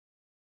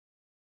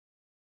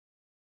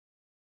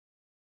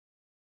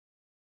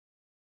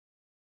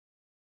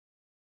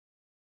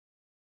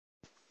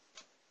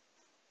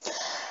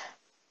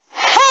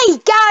Hey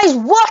guys,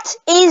 what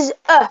is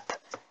up?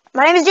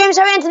 My name is James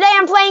Hoey and today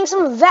I'm playing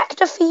some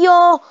Vector for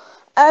y'all.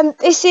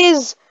 This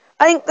is,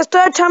 I think, the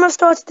third time I've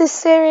started this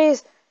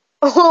series.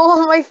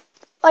 All my,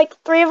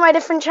 three of my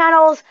different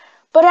channels.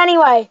 But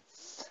anyway,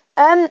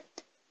 there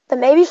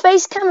may be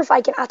face cam if I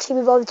can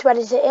actually be bothered to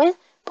edit it in.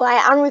 But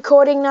I am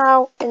recording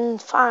now in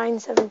fine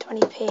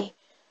 720p.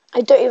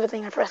 I don't even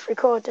think I pressed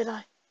record, did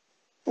I?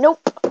 Nope.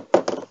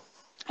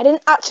 I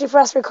didn't actually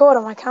press record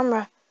on my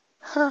camera.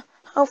 Huh,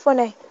 how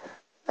funny.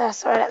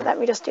 Sorry, let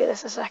me just do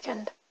this a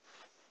second.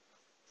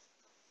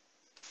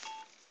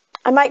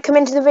 I might come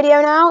into the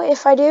video now.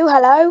 If I do,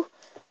 hello.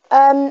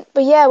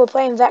 But yeah, we're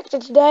playing Vector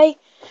today.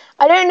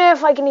 I don't know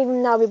if I can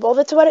even now be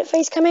bothered to edit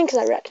face come in because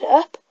I wrecked it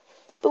up.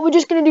 But we're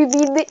just going to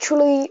do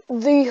literally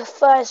the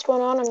first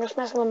one on. I'm just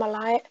messing with my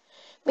light.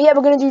 But yeah,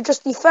 we're going to do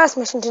just the first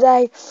mission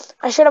today.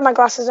 I should have my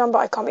glasses on, but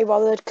I can't be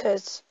bothered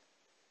because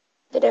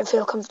they don't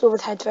feel comfortable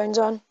with headphones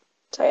on.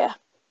 So yeah.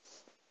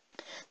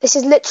 This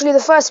is literally the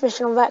first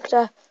mission on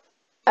Vector.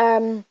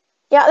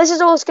 Yeah, this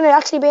is all it's going to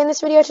actually be in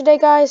this video today,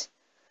 guys.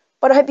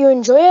 But I hope you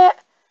enjoy it.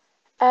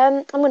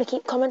 I'm going to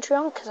keep commentary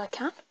on because I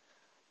can.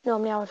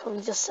 Normally I would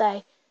probably just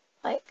say,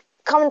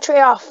 commentary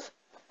off.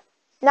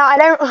 Now,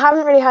 I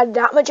haven't really had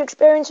that much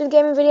experience with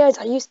gaming videos.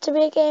 I used to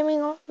be a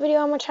gaming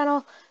video on my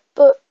channel,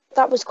 but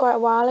that was quite a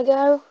while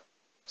ago.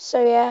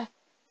 So yeah,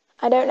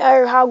 I don't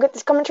know how good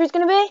this commentary is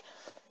going to be.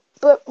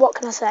 But what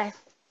can I say?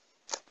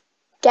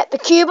 Get the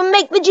cube and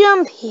make the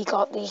jump. He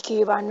got the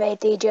cube and made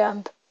the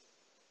jump.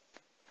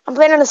 I'm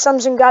playing on a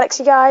Samsung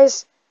Galaxy,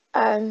 guys.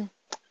 I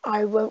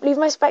won't leave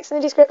my specs in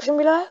the description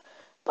below,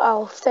 but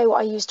I'll say what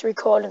I use to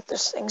record and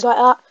just things like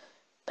that.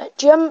 But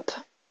jump.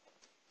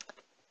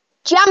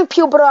 Jump,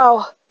 you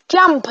bro.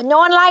 Jump. No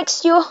one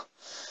likes you.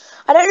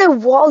 I don't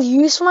know what I'll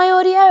use for my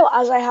audio,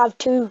 as I have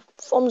two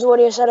forms of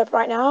audio set up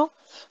right now.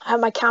 I have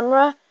my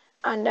camera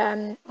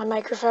and my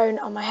microphone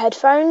on my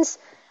headphones.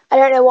 I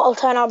don't know what will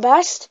turn out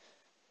best,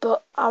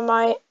 but I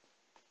might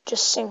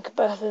just sync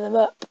both of them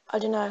up. I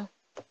don't know.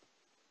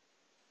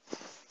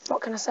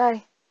 What can I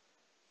say?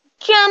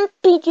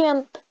 Jumpy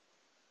jump.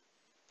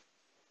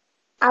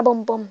 Ah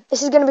bum bum.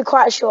 This is going to be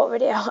quite a short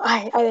video.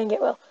 I think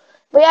it will.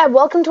 But yeah,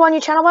 welcome to our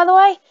new channel, by the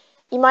way.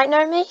 You might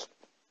know me.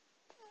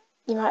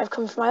 You might have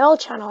come from my old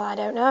channel. I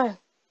don't know.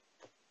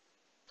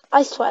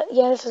 I swear.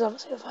 Yeah, this is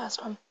obviously the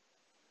first one.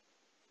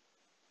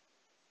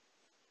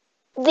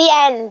 The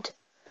end.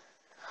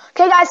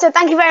 Okay, guys. So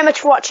thank you very much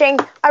for watching.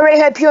 I really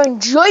hope you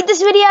enjoyed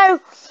this video.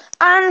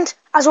 And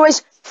as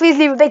always, please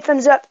leave a big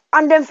thumbs up.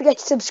 And don't forget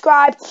to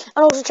subscribe.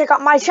 And also check out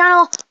my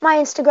channel, my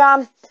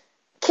Instagram,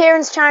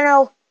 Kieran's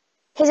channel,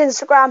 his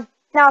Instagram,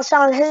 Niall's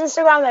channel and his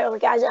Instagram. They're all the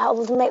guys that help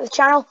us make the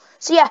channel.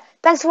 So yeah,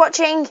 thanks for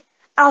watching.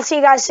 I'll see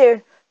you guys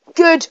soon.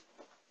 Goodbye.